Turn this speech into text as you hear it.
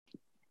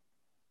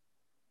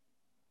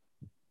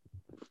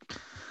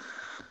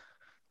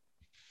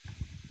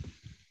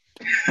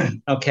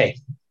Okay.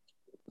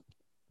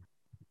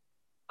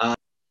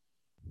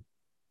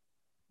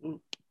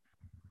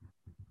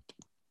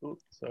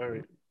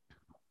 Sorry.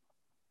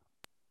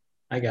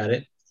 I got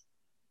it.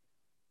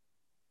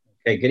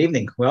 Okay, good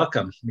evening.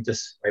 Welcome. Let me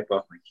just wipe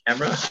off my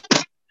camera. Is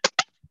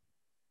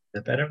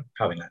that better?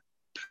 Probably not.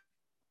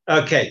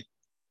 Okay.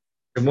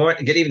 Good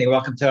morning. Good evening.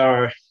 Welcome to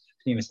our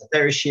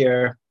third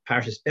year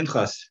Parashas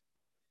Pinchas,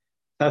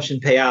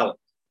 Tavshin Peyal.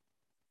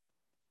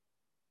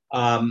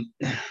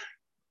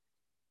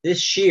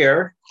 This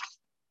year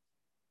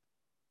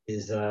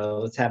is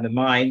let's have in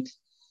mind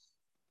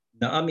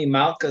Naomi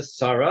Malka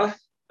Sarah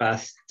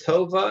Bas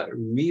Tova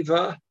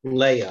Riva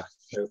Leah,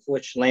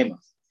 which Lema.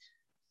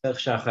 A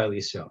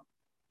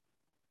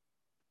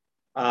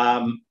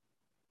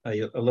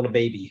little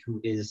baby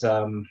who is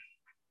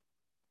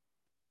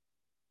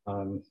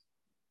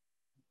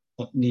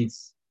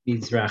needs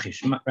Rachim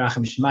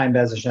Shemaim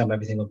Bez Hashem.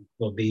 Everything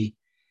will be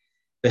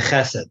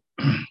bechesed.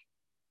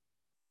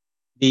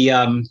 The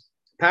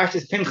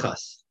Parashas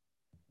Pinchas.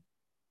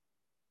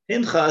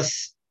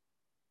 Pinchas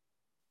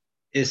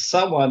is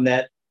someone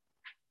that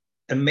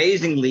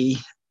amazingly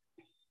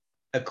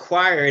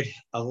acquired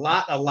a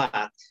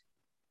lot,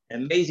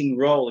 amazing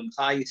role in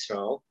Klal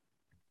Yisrael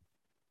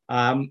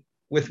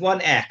with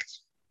one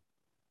act.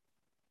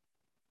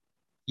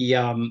 He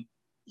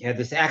had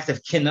this act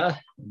of kinna,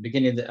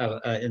 beginning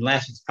in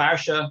last week's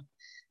parsha,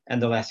 and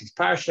the last week's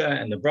parsha,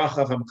 and the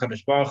bracha from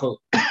Kadosh Baruch Hu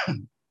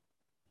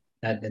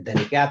that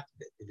he got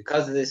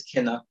because of this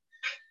kinna,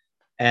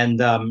 and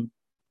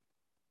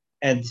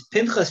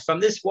Pinchas, from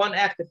this one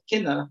act of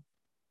kinna,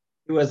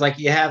 it was like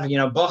you have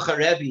Bocha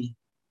Rebbe,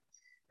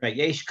 right?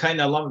 Yesh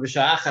Kaina Lam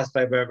B'Sha'achas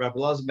by Rabbi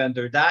Elazar ben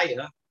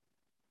Dordaya,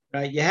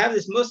 right? You have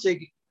this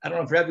musig. I don't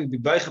know if Rebbe would be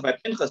boicha by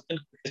Pinchas,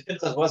 because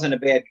Pinchas wasn't a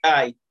bad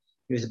guy.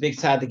 He was a big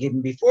tzaddik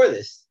even before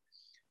this.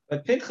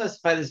 But Pinchas,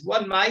 by this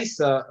one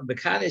ma'isa,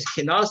 Bekanis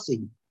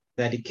Kinasi,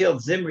 that he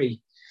killed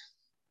Zimri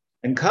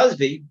and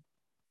Cosby,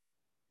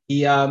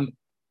 he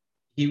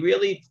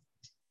really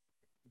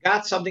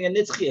got something in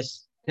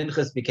Nitzchias.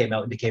 Pinchas became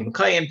a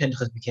Mekayim,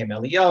 Pinchas became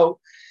Eliyahu.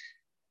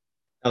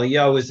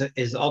 Eliyahu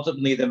is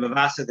ultimately the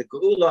Mavasa, the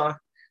Geula.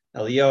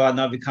 Eliyahu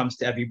Hanavi comes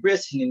to every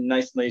bris, and in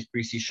nice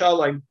Brisi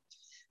Shalom.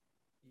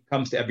 He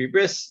comes to every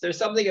bris. There's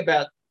something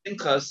about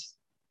Pinchas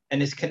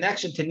and his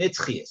connection to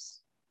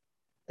Nitzchias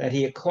that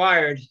he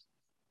acquired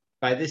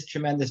by this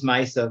tremendous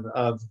mice of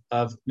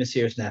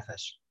Mesiras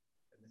Nefesh,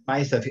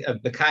 mice of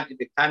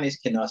Bekanis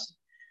Kinasi.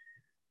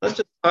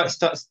 Let's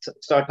just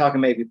start talking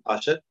maybe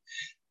Pasha.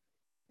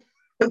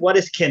 What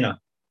is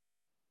Kinna?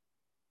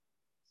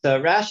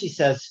 So Rashi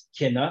says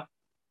Kinna.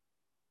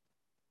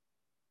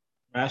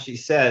 Rashi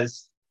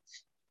says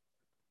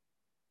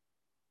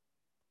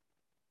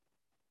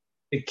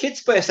the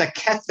kitzvah is a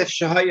ketzef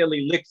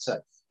shahayali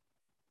liktzah.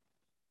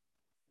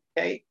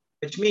 Okay,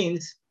 which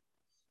means,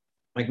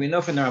 like we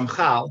know from the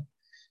Ramchal,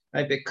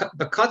 right? The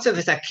ketzef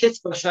is a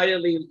kitzvah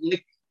shahayali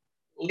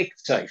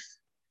liktzah,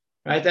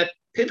 right? That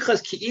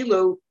Pinchas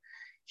Ki'ilu,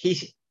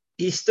 he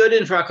stood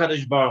in for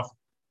HaKadosh Baruch Hu.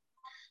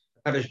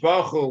 HaKadosh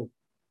Baruch Hu,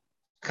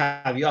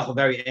 Kav Yochel,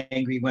 very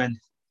angry when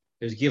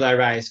there's Gilai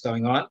Rayas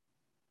going on.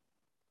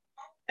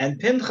 And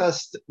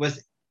Pinchas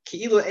was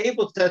Ki'ilu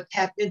able to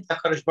tap into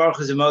HaKadosh Baruch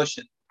Hu's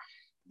emotion.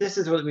 This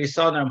is what we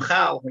saw in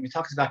Ramchal when he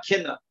talks about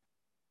Kinna.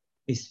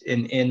 He's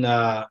in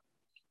the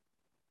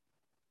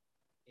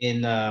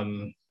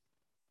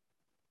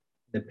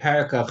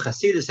parak of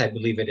Chasidus, I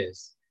believe it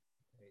is.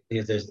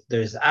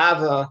 There's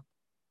Ava,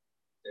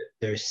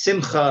 there's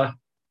Simcha,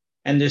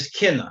 and there's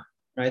Kinna,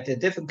 right? There are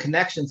different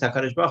connections to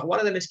HaKadosh Baruch Hu. One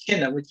of them is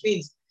Kinna, which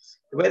means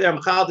the way the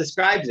Ramchal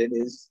describes it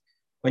is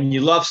when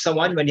you love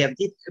someone, when you have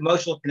deep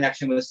emotional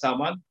connection with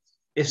someone,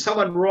 if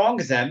someone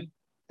wrongs them,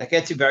 that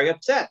gets you very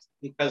upset,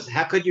 because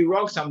how could you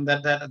wrong someone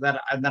that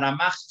I'm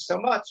so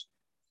much?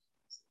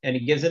 And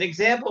he gives an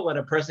example when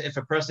if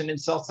a person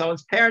insults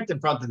someone's parent in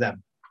front of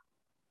them,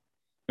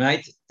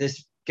 right?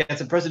 This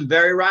gets a person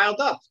very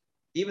riled up,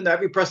 even though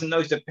every person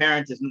knows their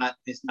parent is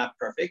not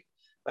perfect.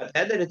 But at the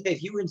end of the day,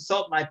 if you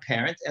insult my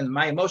parent, and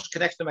my emotional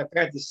connection to my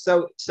parent is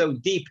so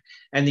deep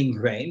and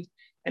ingrained,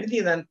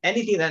 anything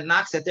that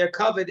knocks at their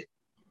covet,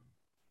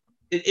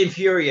 it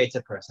infuriates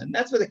a person.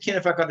 That's what the kin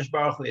of HaKadosh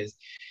Baruch Hu is.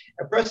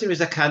 A person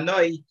who's a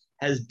kanoi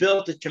has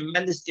built a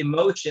tremendous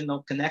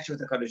emotional connection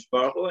with HaKadosh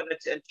Baruch Hu, and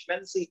it's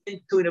tremendously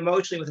into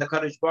emotionally with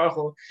HaKadosh Baruch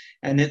Hu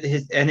and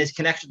his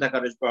connection to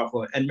HaKadosh Baruch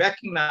Hu, and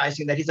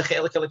recognizing that he's a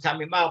chelik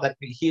elokamimal, that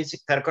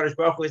HaKadosh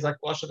Baruch Hu is like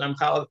Lashon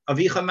Ramchal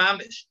Avicha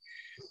Mamish.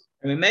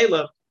 And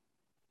Mimela,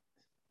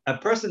 a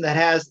person that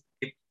has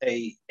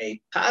a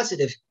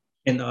positive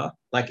kinna,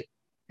 like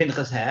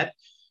Pinchas had,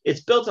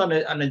 it's built on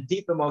a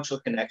deep emotional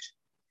connection.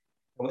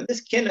 When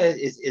this kinna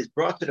is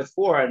brought to the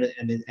fore, and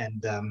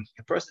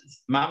a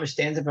person's mama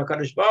stands in front of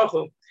HaKadosh Baruch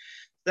Hu,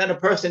 then a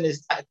person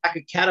is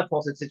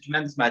catapulted to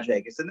tremendous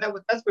madregas, and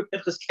that's where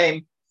Pinchas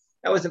came.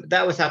 That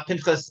was how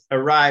Pinchas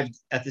arrived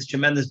at this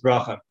tremendous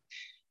bracha.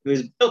 It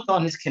was built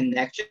on his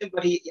connection,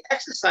 but he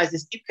exercised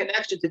this deep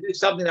connection to do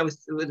something that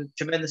was with a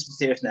tremendous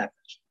Mesiras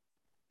Nefesh.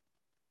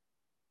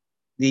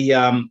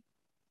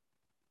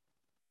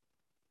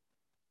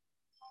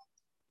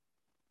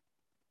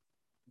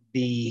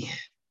 the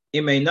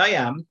Imei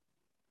Noyam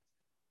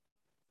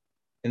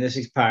in this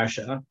week's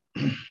parsha,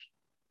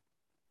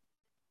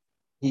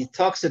 he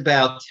talks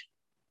about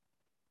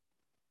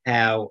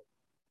how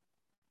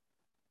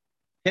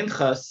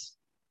Pinchas,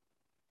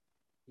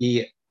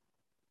 he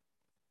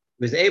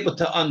was able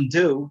to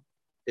undo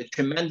the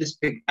tremendous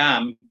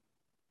pigam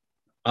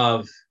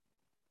of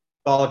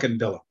Balak and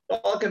Bilam.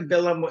 Balak and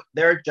Bilam,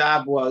 their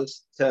job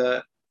was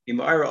to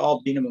imar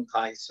all Dinam and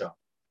Klal Yisrael.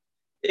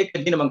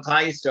 Dinam and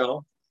Klal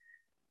Yisrael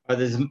are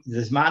the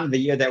Zman of the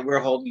year that we're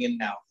holding in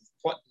now.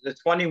 The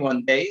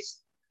 21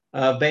 days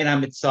of Bein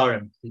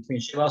HaMitzarim, between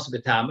Shavuos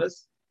and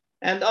B'Tammuz.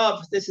 And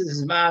this is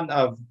the Zman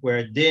of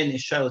where Din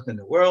is shaylos in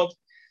the world.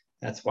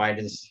 That's why it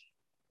is,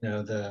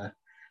 that's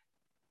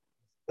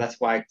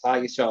why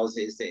Klal Yisrael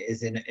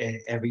is in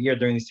every year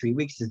during these 3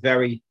 weeks is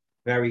very,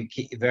 very,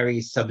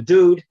 very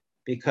subdued,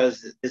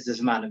 because this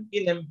is man of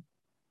Dinim,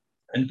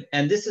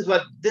 and this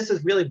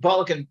is really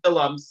Balak and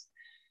Bilam's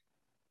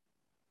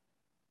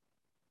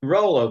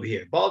role over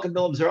here. Balak and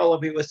Bilam's role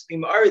over here was to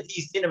be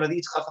these Dinim of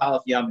these Chaf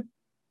Aleph Yamim.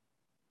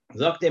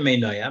 Zok Imei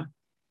Noyam,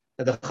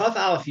 that the Chaf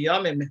Aleph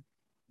Yamim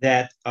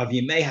that of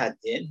Yemei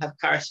Hadin have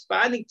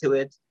corresponding to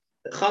it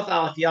the Chaf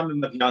Aleph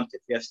Yamim of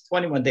Yontif. We have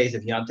 21 days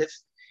of Yontif,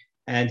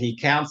 and he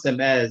counts them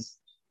as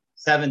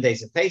 7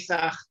 days of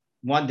Pesach,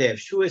 1 day of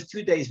Shavuos,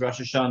 2 days Rosh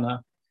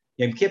Hashanah,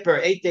 Yom Kippur,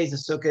 8 days of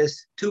Sukkot,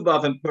 Tu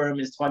B'Av and Purim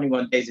is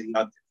 21 days of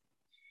Yontif.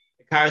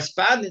 The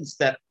correspondence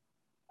that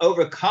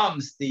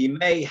overcomes the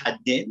Yemei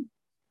Hadin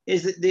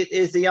is the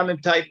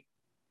Yamim Tovim.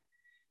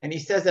 And he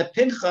says that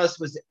Pinchas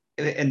was,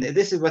 and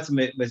this is what's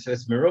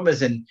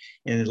Merumas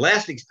in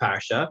last week's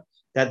Parsha,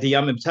 that the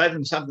Yamim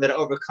Tovim is something that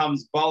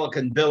overcomes Balak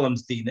and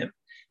Bilam's Dinim,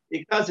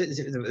 because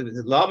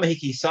La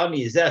Mahiki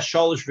Sami is that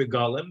Sholish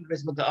Regalim,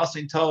 is what the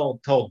Asin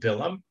told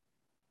Bilam.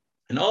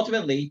 And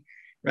ultimately,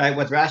 right,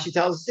 what Rashi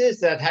tells us is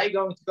that how are you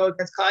going to go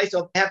against Klal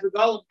Yisrael? Have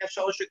Regalim, have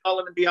Sholish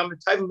Regalim, and the Yamim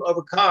Tovim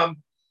overcome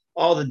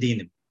all the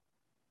Dinim.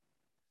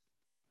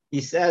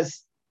 He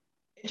says,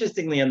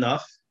 interestingly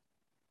enough,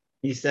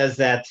 he says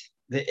that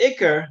the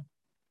Iker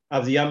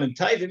of the Yamim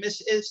Tovim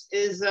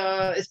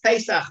is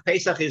Pesach.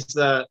 Pesach is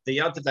the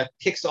Yontif that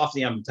kicks off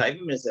the Yamim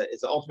Tovim. Is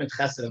the ultimate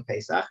chesed of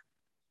Pesach.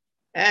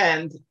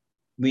 And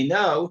we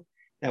know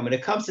that when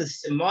it comes to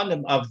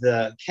simonim of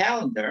the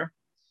calendar,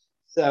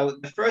 so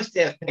the first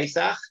day of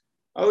Pesach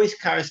always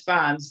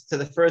corresponds to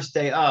the first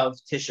day of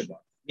Tisha B'Av.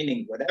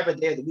 Meaning, whatever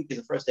day of the week is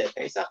the first day of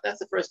Pesach, that's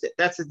the first day.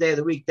 That's the day of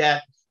the week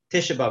that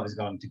Tisha B'Av is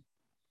going to.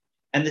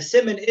 And the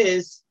simon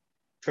is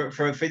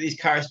for these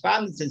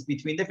correspondences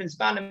between different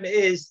simonim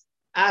is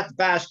At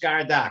Bash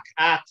Gardak.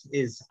 At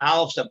is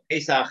Aleph Shab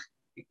Pesach,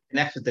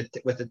 connects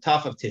with the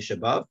Taf of Tisha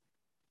B'Av,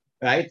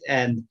 right?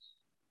 And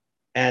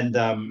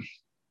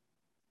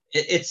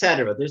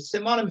etc. There's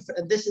simonim.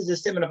 This is a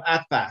simon of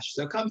At Bash.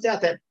 So it comes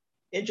out that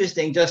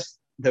interesting. Just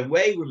the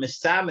way we're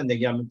misamin the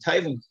Yom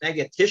Tovim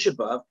Neged Tisha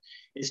B'Av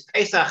is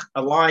Pesach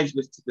aligns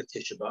with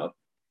Tisha B'Av,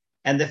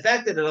 and the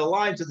fact that it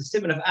aligns with the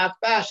simon of At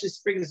Bash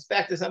just brings us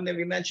back to something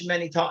we mentioned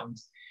many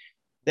times.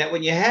 That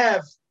when you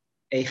have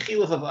a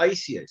chiluf of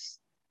Isius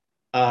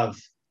of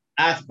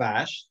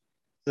Atbash,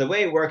 so the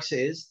way it works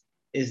is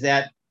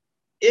that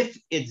if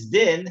it's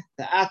din,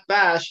 the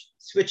Atbash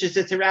switches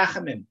it to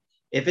Rachamim.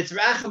 If it's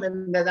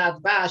Rachamim, then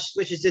Atbash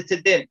switches it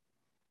to din.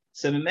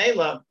 So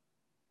Memela,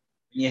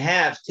 you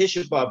have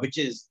Tisha B'Av, which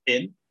is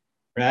din,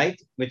 right?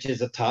 Which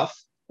is a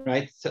tough,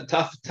 right? So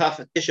tough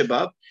Tisha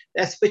B'Av.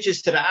 That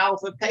switches to the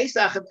Aleph of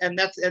Pesach, and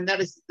that's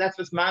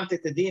what's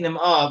mantic the dinim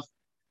of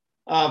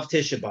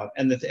Tisha B'Av,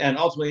 and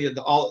ultimately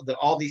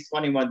all these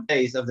 21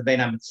 days of the Bein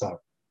HaMitzarim.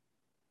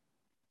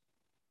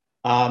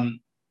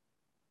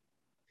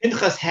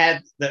 Pinchas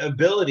had the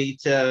ability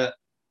to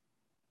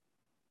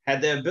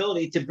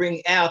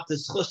bring out the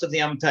schus of the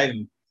Yom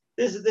Tovim.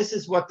 This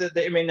is what the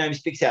Imei Noyam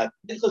speaks out.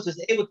 Pinchas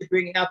was able to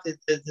bring out the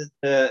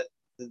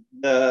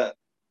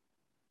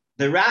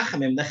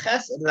rachamim, the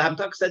chesed, the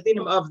hamtok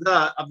sadinim of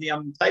the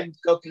Yom Tovim to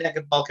go connect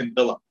with Balak and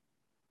Bilam.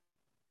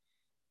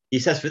 He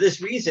says for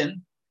this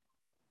reason,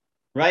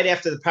 right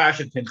after the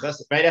parasha of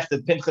Pinchas, right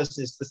after Pinchas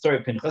is the story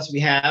of Pinchas, we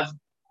have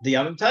the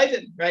Yom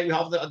Tovim, right? We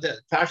have the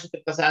parasha of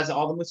Pinchas has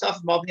all the musaf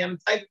of all the Yom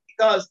Tovim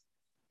because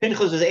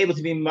Pinchas was able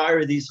to be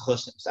married these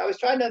chusim. So I was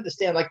trying to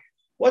understand, like,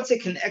 what's the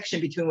connection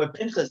between what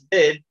Pinchas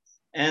did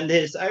and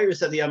his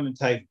iris of the Yom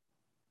Tovim?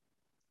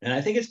 And I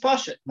think it's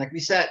pasha. Like we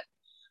said,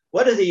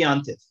 what is a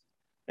yontif?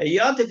 A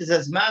yontif is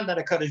a man that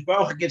HaKadosh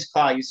Baruch Hu gives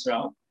Klal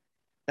Yisrael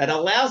that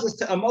allows us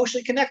to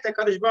emotionally connect to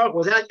HaKadosh Baruch Hu.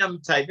 Without Yom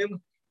Tovim,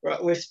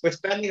 we're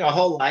spending our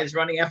whole lives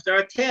running after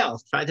our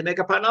tails, trying to make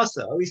a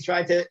parnasa, always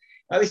trying to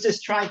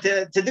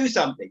do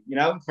something,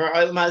 for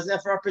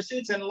our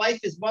pursuits. And life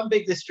is one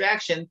big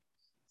distraction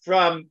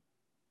from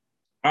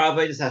our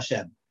avodas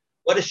Hashem.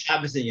 What is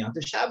Shabbos and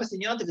Yontif? Shabbos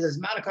and Yontif is as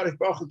man HaKadosh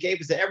Baruch Hu gave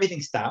us that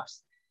everything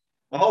stops,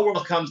 the whole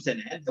world comes to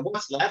an end, and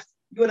what's left?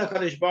 You and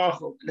HaKadosh Baruch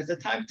Hu. And it's a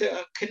time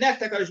to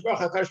connect HaKadosh Baruch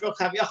Hu. HaKadosh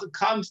Baruch Hu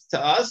comes to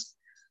us,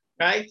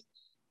 right?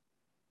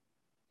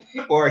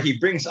 Or he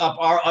brings up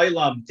our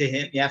olam to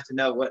him. You have to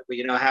know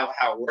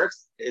how it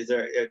works. Is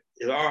our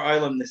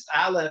olam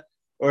nis'ala,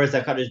 or is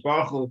HaKadosh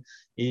Baruch Hu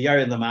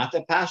Yared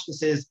Lamata?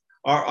 Pashtus is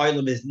our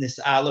oilam is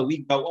Nis'ala.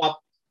 We go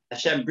up.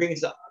 Hashem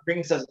brings us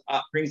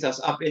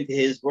up into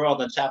His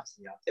world on Shabbos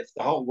Yontif.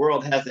 The whole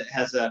world has an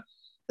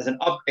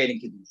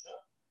upgrading kedusha.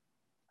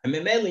 And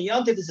Mimele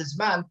Yontif is this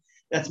man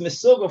that's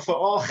misuga for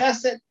all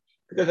chesed,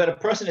 because when a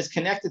person is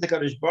connected to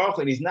Kadosh Baruch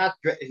Hu and he's not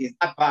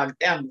bogged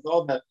down with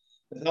all the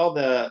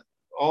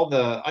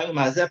Olam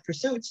Hazeh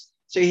pursuits,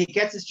 so he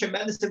gets this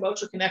tremendous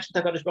emotional connection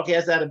to Kadosh Baruch Hu. He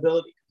has that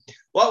ability.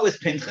 What was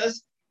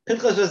Pinchas?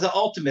 Pinchas was the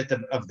ultimate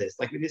of this,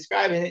 like we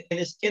described in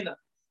his kinna.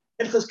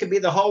 Pinchas could be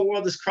the whole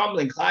world is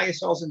crumbling. Klal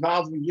Yisrael's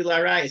involved in Gilui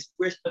Arayis.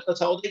 Where's Pinchas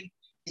holding?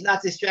 He's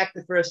not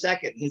distracted for a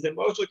second. His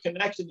emotional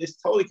connection is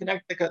totally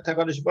connected to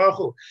HaKadosh Baruch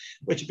Hu,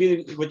 which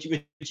you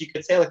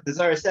could say, like the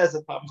Zohar says,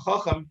 that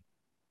Chacham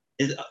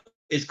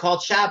is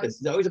called Shabbos.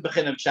 There's always a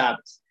bechin of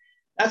Shabbos.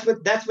 That's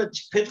what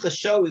Pinchas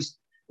shows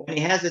when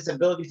he has this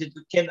ability to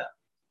do kinna.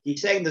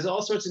 He's saying there's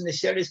all sorts of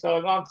nisheris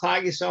going on.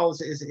 Klal Yisrael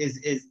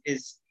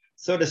is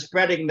sort of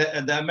spreading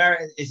the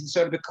American, is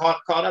sort of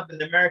caught up in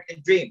the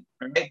American dream,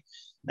 right?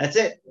 That's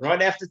it.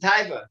 Run after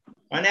Taiva.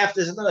 Run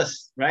after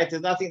Znus, right?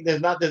 There's nothing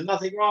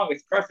wrong.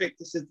 It's perfect.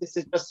 This is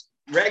just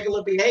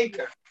regular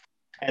behavior.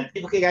 And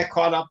people can get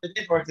caught up in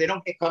it, or if they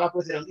don't get caught up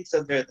with it, at least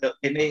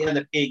they may end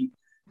up being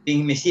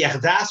Mesiach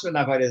Das for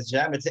Navadas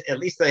Jam. At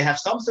least they have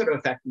some sort of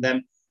effect on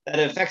them that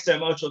affects their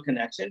emotional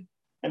connection.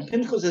 And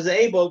Pinchas is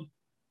able,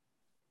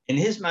 in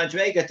his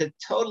Madrega, to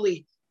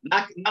totally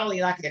not only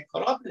not get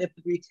caught up in it,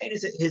 but retain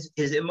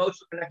his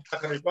emotional connection to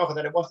HaKadosh Baruch Hu,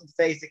 that it wasn't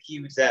phase that he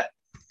was at.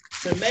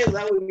 So maybe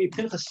that would be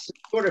Pinchas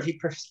sort of, he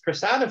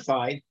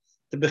personified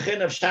the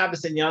bechin of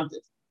Shabbos and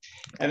Yontif.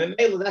 And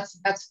maybe that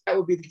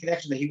would be the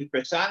connection, that he was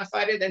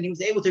personified it, and he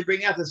was able to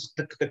bring out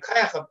the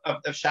kayach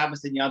of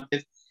Shabbos and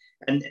Yontif,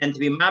 and to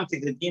be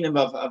mamtik the dinim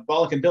of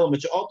Balak and Bilam,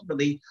 which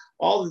ultimately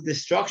all the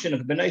destruction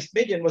of Bnei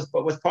Midian was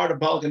part of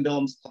Balak and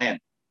Bilam's plan.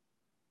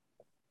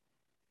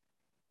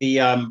 He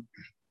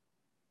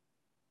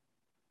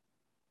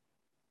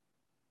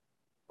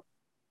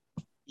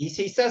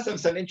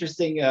says some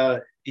interesting.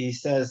 He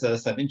says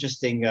some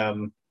interesting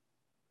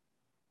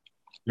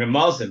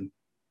remazim,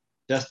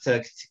 just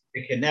to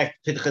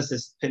connect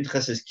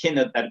Pinchas's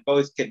kinna that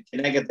both can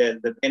connect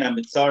the Bein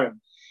HaMitzarim.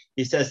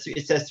 It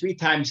says 3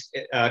 times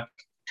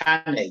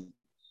Kane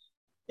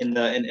in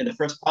the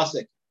first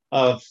pasuk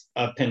of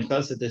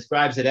Pinchas. It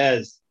describes it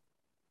as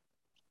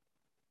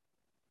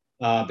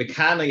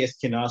Bekana is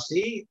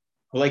Kinasi.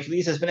 Like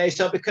he says, Bnei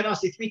Yisrael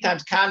Bekanasi 3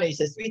 times Kane. He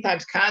says 3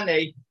 times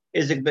Kane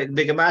is a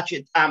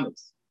Gematria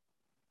Tammuz,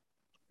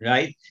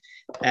 right?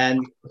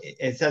 And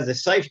it says the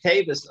Seif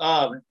Tavis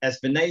of as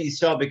Bnei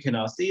Yisrael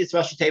Bekanasi. It's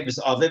Rashi Tavis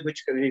of it,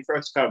 which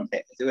refers to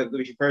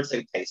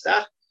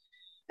Pesach,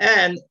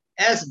 and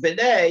as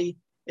Bnei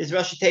is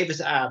Rashi Tavis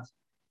Av.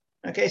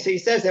 Okay, so he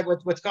says that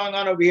what's going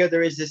on over here,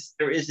 there is this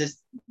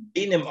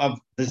dinim of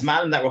the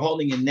Zmanim that we're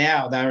holding in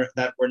now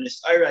that were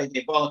Nisayra,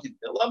 Balak and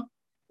Bilam,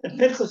 and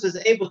Pinchas is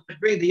able to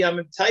bring the Yom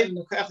Tov,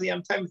 the craft of the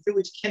Yom Tov through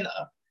which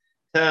kinna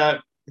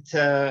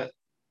to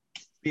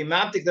be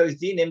mamtik those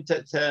dinim,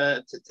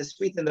 to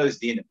sweeten those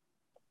dinim.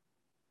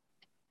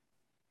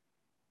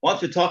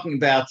 Once we're talking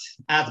about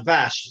At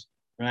Bash,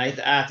 right?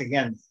 At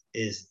again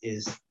is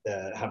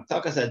the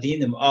Hamtakas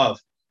Adinim of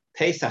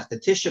Pesach, the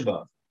Tisha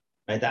B'Av.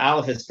 Right, the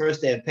Aleph is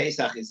first day of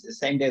Pesach, is the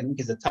same day of the week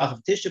as the Taf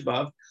of Tisha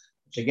B'Av,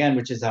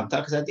 which is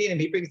Hamtakas Adinim.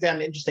 He brings down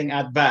an interesting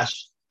At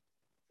Bash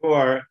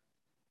for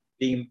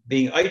being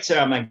Oitzer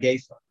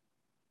HaMagefa.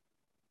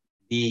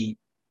 He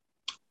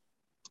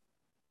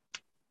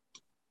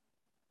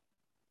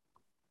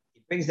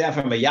brings down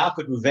from a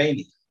Yalkut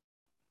Ruveni,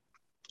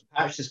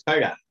 Parshas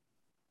Korach,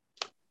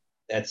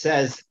 that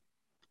says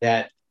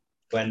that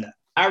when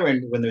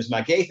there's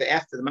Magefa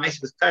after the Ma'aseh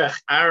was Korach,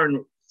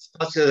 Aaron he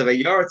took the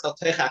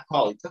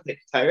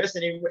Ketores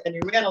and he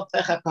ran al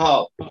Techak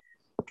Kahal.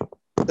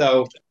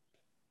 So he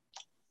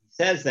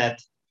says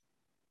that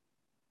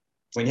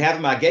when you have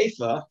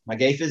Magefa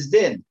is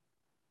din.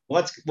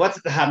 What's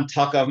the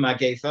Hamtaka of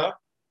Magefa?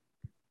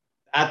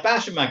 At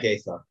Bash of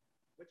Magefa.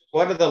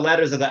 What are the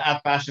letters of the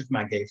At Bash of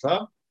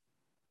Magefa?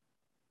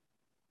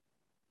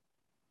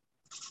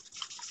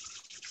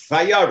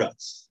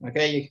 Vayaratz.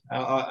 Okay,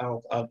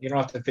 you don't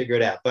have to figure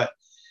it out. But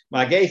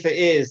Magefa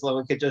is, well,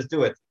 we could just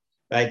do it.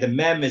 Right, the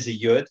mem is a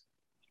yud,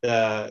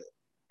 the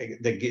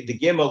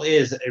gimel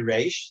is a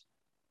reish,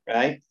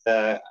 right?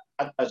 The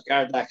pei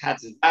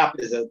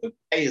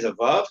is a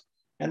vav,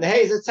 and the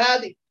hey is a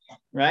tzadi,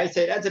 right?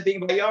 So that's a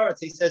being by Yoretz.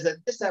 He says that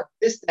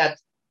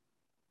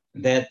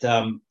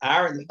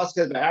Aaron, the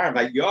pasuk by Aaron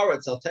by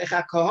Yoretz al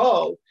techa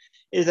kohol,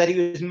 is that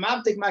he was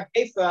mamtik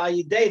magefa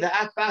ayidei the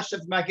atbash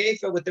of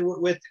magefa with the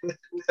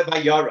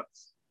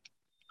Yoretz.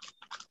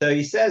 So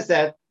he says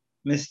that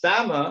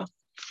mistama,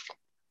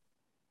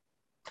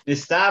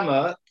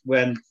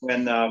 when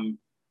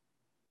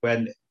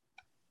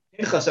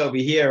Pinchas over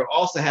here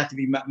also had to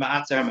be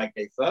ma'atzar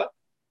magefa,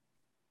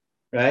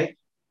 right?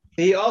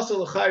 He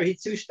also he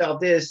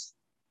tushtal this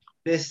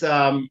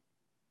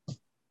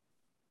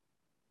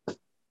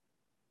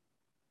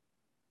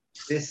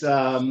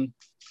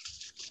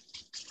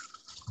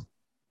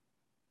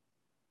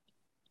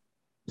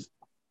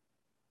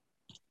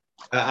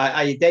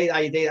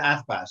Ayidei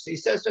Athbash. So he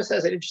just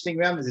says an interesting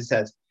remembrance. He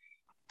says,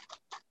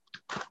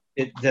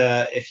 he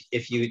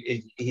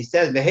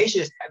says the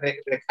Heshiv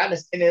the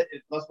Kanis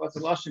what's the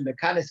lashon the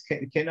Kanis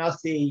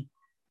Kinasi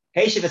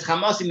Heshiv is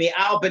Chamasi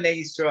Me'al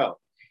Bnei Yisrael.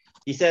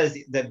 He says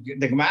the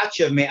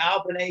Gemacha of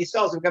Me'al Bnei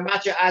Yisrael is the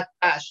Gemacha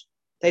Atbash,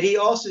 that he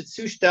also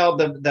zustel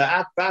the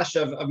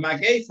Atbash of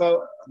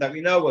Magefo that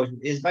we know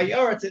is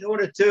Vayoretz in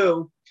order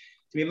to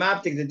be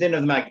mapting the din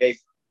of the Magefo.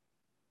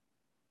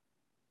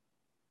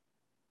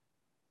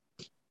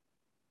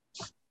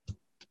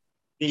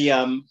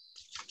 The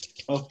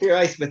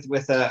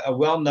with a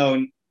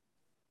well-known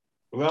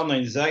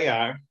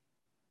Zayar,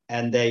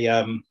 and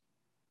the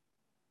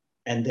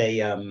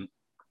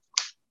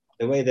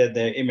way that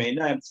the Imrei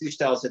Noam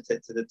tells it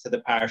to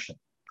the parsha.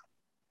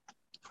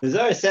 The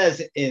Zayar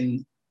says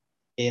in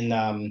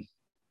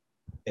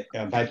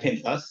by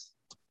Pinchas,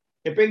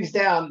 it brings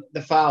down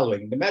the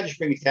following. The Medrash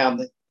brings down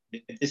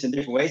this in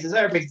different ways. The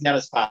Zayar brings down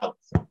as follows: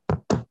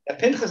 that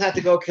Pinchas had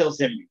to go kill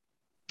Zimri.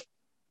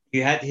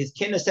 His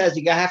kinna says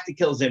you have to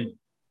kill Zimri.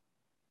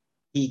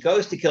 He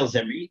goes to kill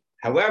Zimri.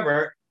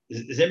 However,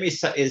 Zimri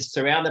is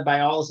surrounded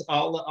by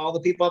all the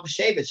people of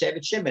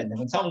Shevet Shimon. And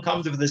when someone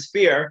comes with a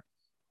spear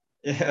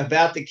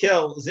about to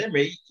kill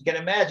Zimri, you can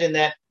imagine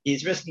that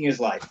he's risking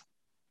his life.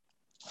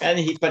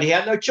 But he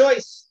had no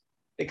choice.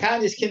 The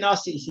kind is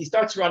kinasi. He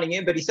starts running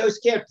in, but he's so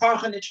scared.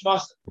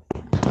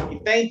 He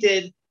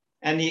fainted,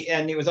 and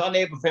he was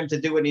unable for him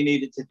to do what he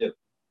needed to do.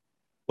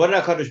 What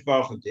did HaKadosh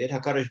Baruch Hu did?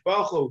 HaKadosh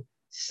Baruch Hu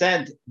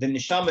sent the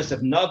neshamas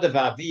of Nadav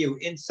Avihu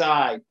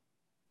inside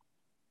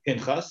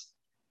Pinchas.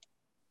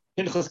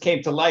 Pinchas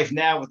came to life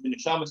now with the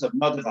neshamas of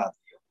Nadav Avihu,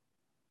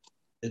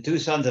 the two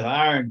sons of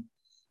Aaron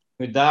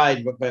who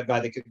died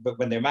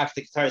when they marked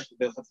the Ketars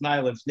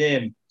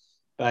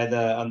by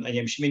the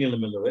Yom Shmini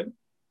L'Meluim,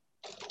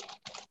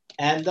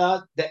 and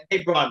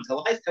they brought him to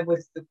life. And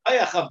with the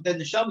koyach of the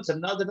neshamas of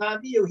Nadav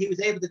Avihu, he was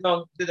able to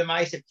go through the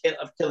ma'aseh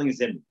of killing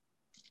Zimri.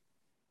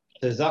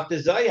 So Zakta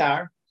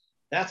Zoyar.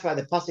 That's why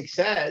the pasuk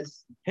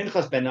says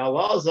Pinchas ben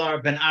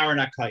Elazar ben Aaron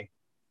HaKohen.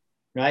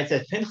 Right? It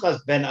says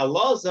Pinchas ben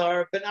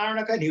Elazar ben Aaron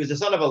HaKohen. He was the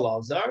son of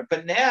Elazar,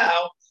 but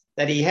now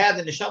that he had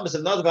the neshamas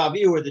of Nadav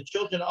Avihu, who were the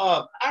children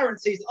of Aaron,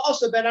 so he's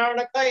also ben Aaron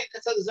HaKohen.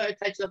 That's how the Zohar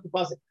touches up the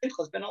pasuk.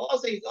 Pinchas ben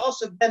Elazar, he's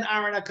also ben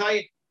Aaron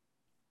HaKohen.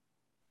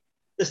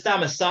 This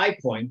time a side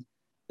point,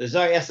 the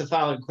Zohar asks the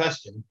following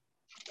question: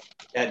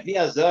 that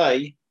via Zohar,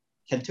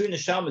 can two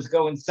neshamas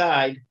go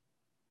inside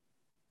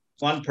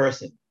one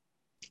person?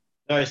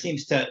 Zohar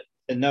seems to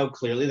know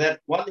clearly that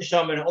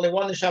only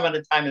one neshama at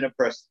a time in a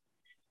person.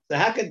 So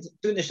how can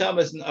two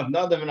neshamas of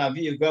Nadav and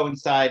Avihu go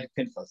inside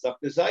Pinchas? Of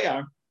the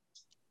Zohar,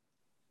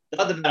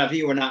 Nadav and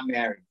Avihu were not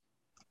married.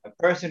 A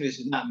person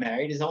who's not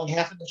married is only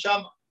half a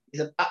neshama.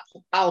 He's a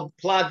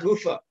plad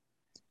gufa.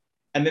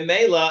 And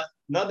Mimela,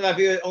 Nadav and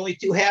Avihu are only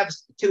two half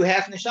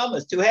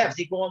neshamas, two halves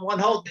equal in one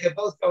whole. They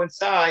both go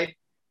inside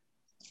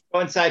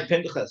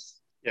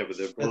Pinchas. Yeah, but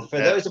they're both for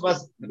those of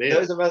us,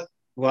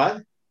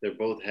 what? They're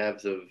both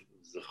halves of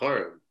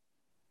Zacharim.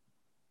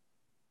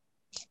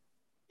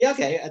 Yeah,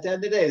 okay. At the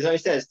end of the day, as I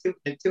says, two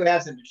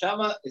halves of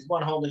neshama is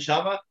one whole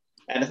neshama,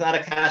 and it's not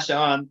a kasha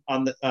on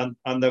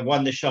the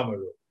one neshama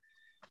rule.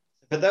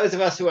 For those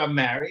of us who are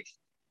married,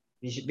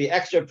 you should be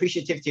extra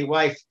appreciative to your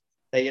wife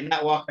that you're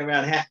not walking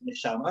around half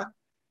neshama.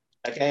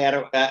 Okay,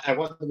 I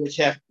wonder which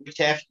half you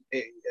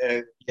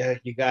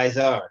guys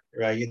are.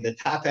 Right, you're the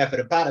top half or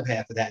the bottom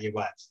half of that your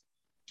wives,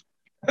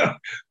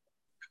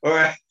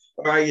 or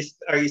are you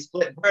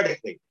split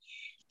vertically?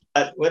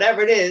 But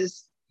whatever it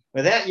is.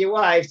 Without your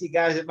wives, you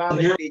guys are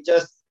probably be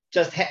just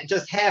half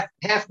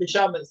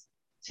neshamas.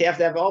 So you have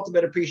to have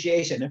ultimate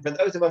appreciation. And for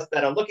those of us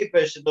that are looking for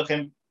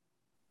shidduchim,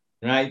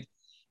 right,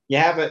 you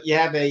have a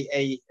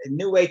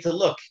new way to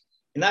look.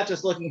 You're not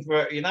just looking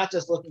for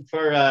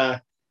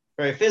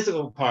a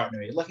physical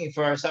partner. You're looking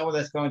for someone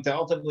that's going to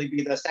ultimately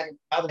be the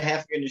other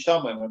half of your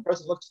neshama. When a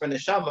person looks for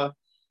neshama,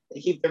 they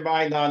keep their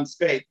mind on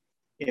straight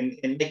in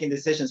making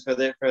decisions for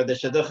the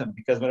shidduchim.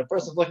 Because when a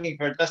person's looking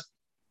for just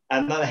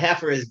another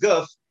half of his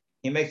guf,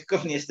 he makes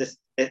gufnius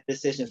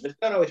decisions, but it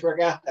don't always work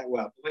out that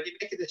well. But when you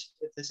make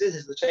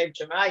decisions, the same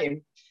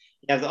shemayim,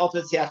 you have the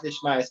ultimate siyat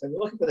shmayim. So when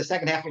you're looking for the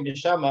second half of your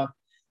neshama,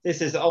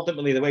 this is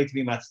ultimately the way to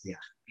be matzliach.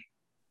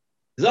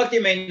 Zok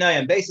Yemei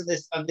Noam, based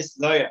on this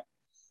lawyer,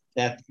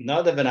 that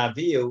Nadav and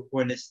Avihu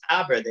were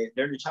nistaber,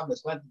 their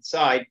neshamas went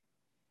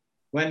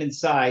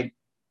inside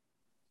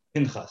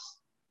Pinchas.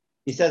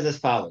 He says as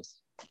follows: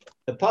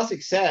 the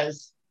pasuk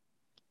says,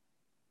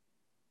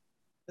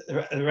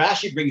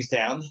 Rashi brings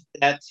down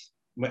that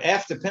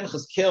after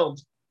Pinchas killed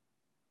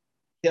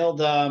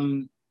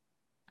Zimri,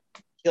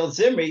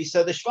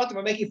 so the Shvatim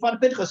were making fun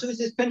of Pinchas. Who is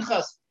this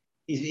Pinchas?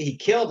 He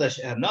killed a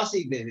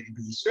Nasi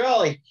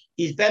Yisrael.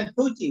 He's Ben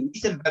Puti.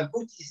 He's Ben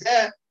Puti.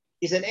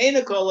 He's an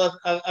Einokol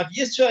of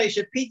Yisrael.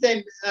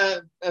 Shapitem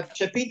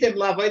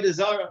Lavodah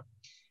Zara.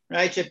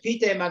 Right?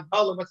 Shapitem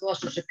Agbalim. What's the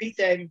last one?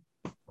 Shapitem.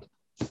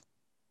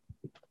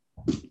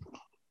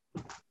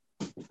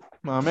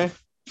 Mame.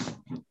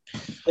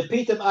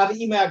 Shapitem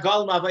Avim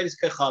Agalim Avodas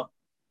Kechab.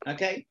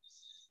 Okay,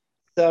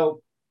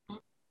 so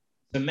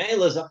The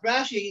Mela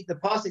Zachrashi, the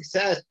pasuk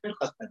says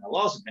Pinchas ben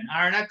Elazar ben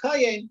Aaron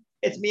HaKohen.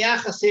 It's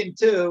miyachasim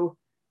to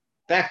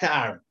back to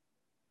Aaron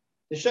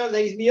to show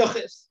that he's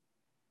miyuchis.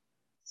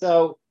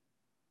 So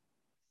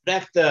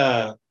back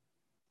to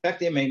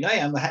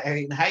Meinayim,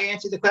 how you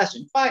answer the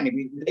question? Fine,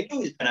 they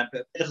do he's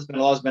Pinchas ben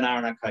Elazar ben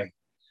Aaron HaKohen,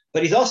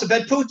 but he's also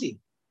ben Puti,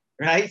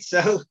 right?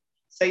 So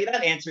you're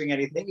not answering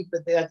anything.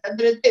 But at the end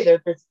of the day,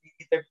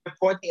 they're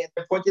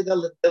pointing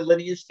the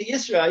lineage to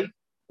Yisrael,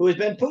 who has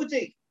been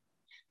Puti,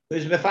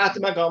 who's Mefatim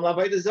Agam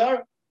L'Avodah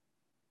Zarah.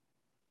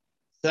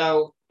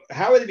 So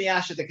how are the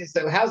Miyasha?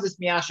 So how's this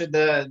Miyasha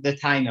the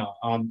Taina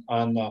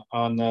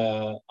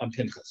on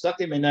Pinchas?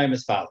 Something Menayim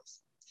as follows.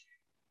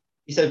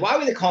 He said, why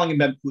were they calling him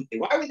Ben Puti?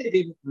 Why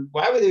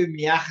were they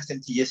Miyachas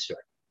him to Yisrael?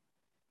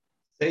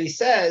 So he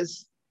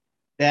says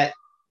that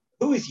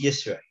who is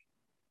Yisrael?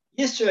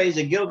 Yisrael is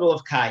a Gilgal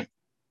of Cain.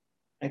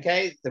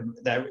 Okay, the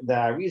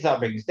Arizal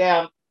brings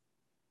down.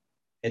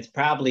 It's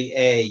probably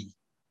a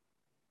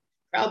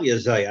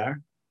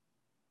Zoyar.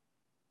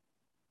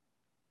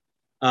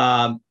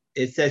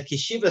 It says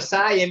Kishiva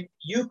Sayim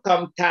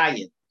Yukam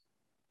Tayin.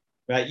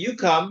 Right,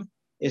 Yukam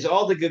is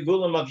all the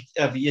Gegulim of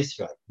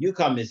Yisrael.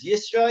 Yukam is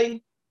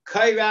Yisrael,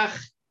 Kairach,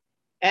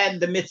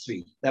 and the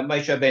Mitzri that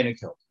Moshe Rabbeinu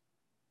killed.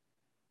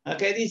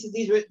 Okay,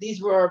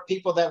 these were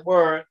people that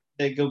were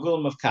the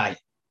Gegulim of Cain.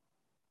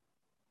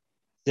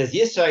 Says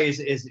Yisrael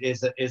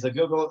is a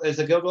Gilgal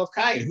of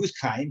Cain. Who's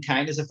Cain?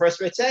 Cain is the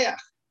first Retzeach.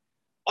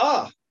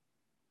 Oh,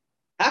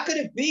 how could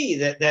it be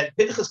that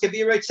Pinchas could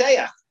be a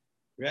Retzeach?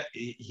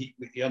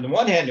 On the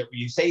one hand,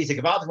 you say he's a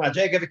Gavaldik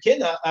Majek of a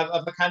Kina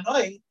of a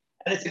Kanoi,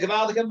 and it's a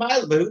Gavaldik of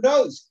Mila, but who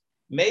knows?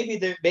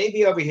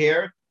 Maybe over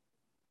here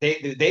they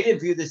didn't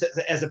view this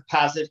as a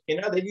positive. They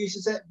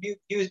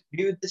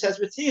viewed this as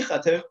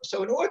Retzicha.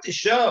 So in order to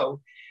show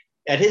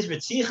that his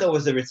Retzicha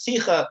was a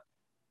Retzicha,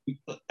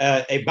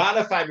 a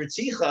bona fide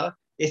Retzicha,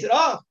 they said,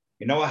 why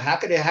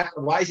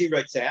is he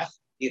Retzeach?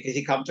 Because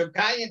he comes from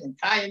Cain, and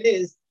Cain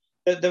is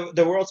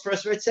the world's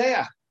first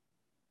Retzeach.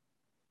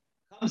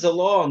 Comes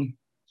along,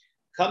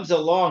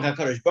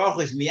 HaKadosh Baruch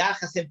Hu is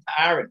miyachasim to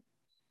Aaron.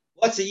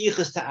 What's a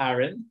yichus to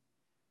Aaron?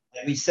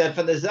 That we said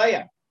from the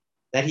Zohar,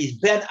 that he's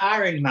ben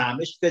Aaron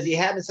mamish because he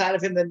had inside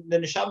of him the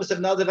neshamas of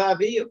Nadav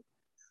Avihu.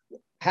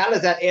 How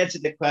does that answer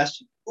the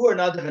question? Who are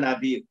Nadav and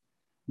Avihu?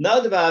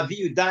 Nadav and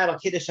Avihu died on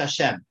Kiddush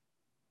Hashem,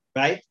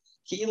 right?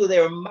 Ki'ilu, they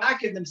were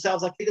marking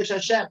themselves like Kiddush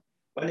Hashem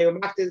when they were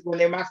marked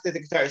the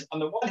guitars. On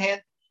the one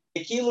hand,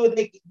 Ki'ilu,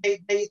 they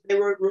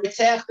were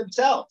Retzeach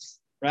themselves,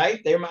 right?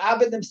 They were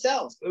Ma'abed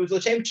themselves. It was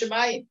L'Shem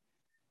Shemayim.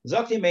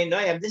 Zokti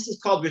Meinoyam, this is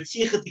called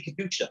Retzicha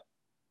Kedusha.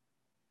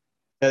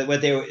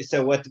 What the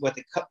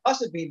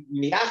also be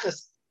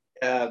miyachas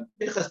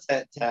Pinchas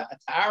to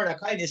Aaron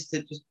HaKohen is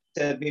to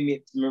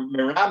be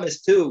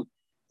miramis to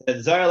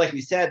the Zohar, like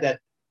we said, that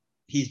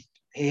he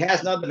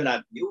has Nadav and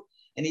Avihu,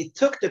 and he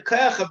took the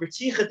koach of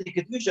Retzicha to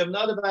Kedusha of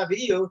Nadav and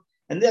Avihu,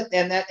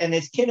 and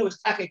his kin was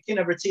taka kin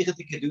of Retzicha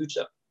to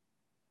Kedusha.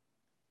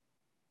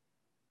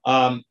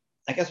 I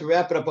guess we'll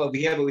wrap it up over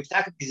here, but we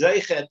talk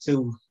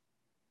to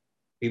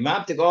be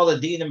maptic all the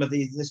dinim of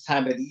this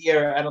time of the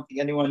year. I don't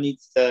think anyone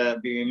needs to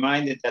be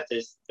reminded that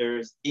there's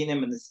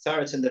dinim and the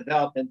starts in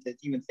development to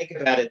even think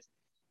about it.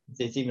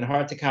 It's even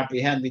hard to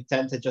comprehend. We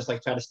tend to just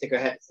like try to stick our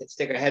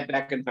head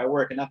back into our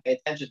work and not pay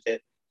attention to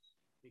it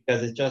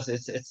because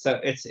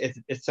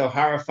it's so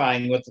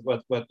horrifying what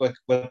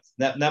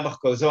Nebuch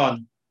goes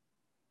on.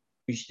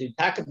 We should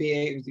be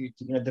able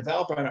to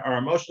develop our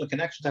emotional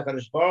connection to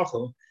HaKadosh Baruch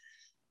Hu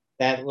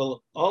that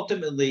will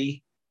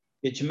ultimately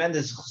be a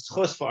tremendous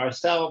chus for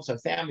ourselves, our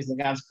families, and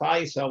God's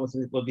Klal Yisrael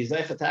will be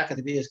Zeicha Taka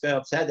to be a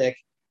Goel Tzedek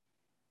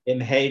in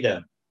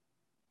Heda.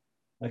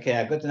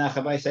 Okay, good to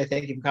know. Say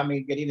thank you for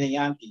coming. Good evening,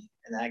 Yanki,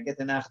 and good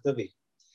to know, Dubi.